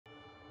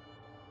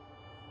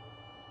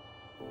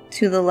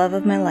to the love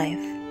of my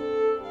life.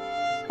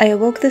 I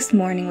awoke this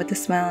morning with a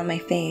smile on my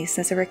face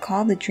as I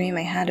recalled the dream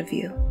I had of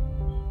you.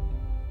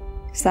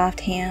 Soft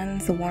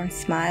hands, a warm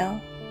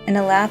smile, and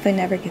a laugh I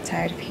never get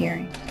tired of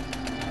hearing.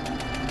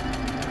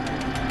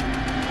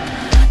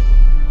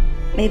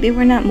 Maybe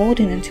we're not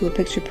molded into a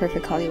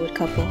picture-perfect Hollywood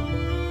couple,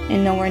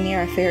 and nowhere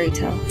near a fairy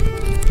tale.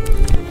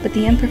 But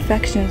the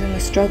imperfections and the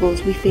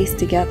struggles we face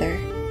together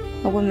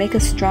are what make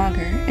us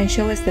stronger and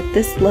show us that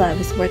this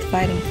love is worth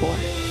fighting for.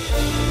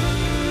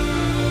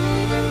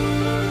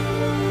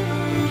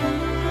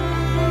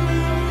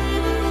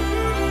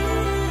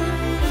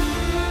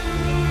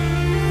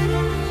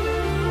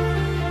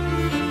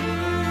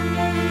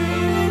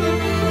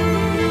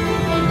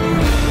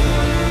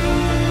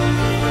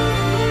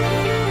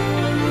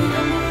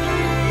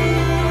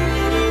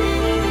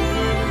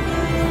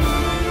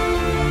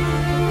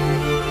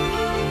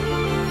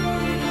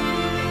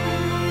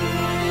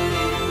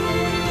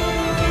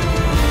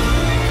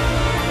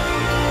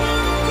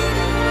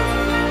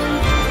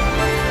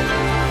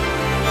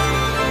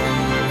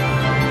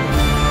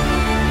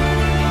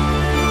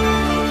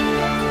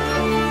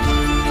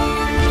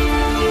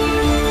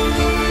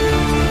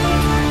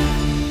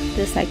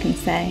 This I can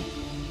say,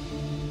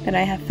 that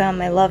I have found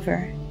my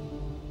lover,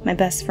 my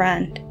best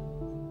friend,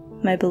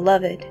 my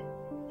beloved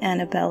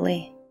Annabelle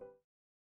Lee.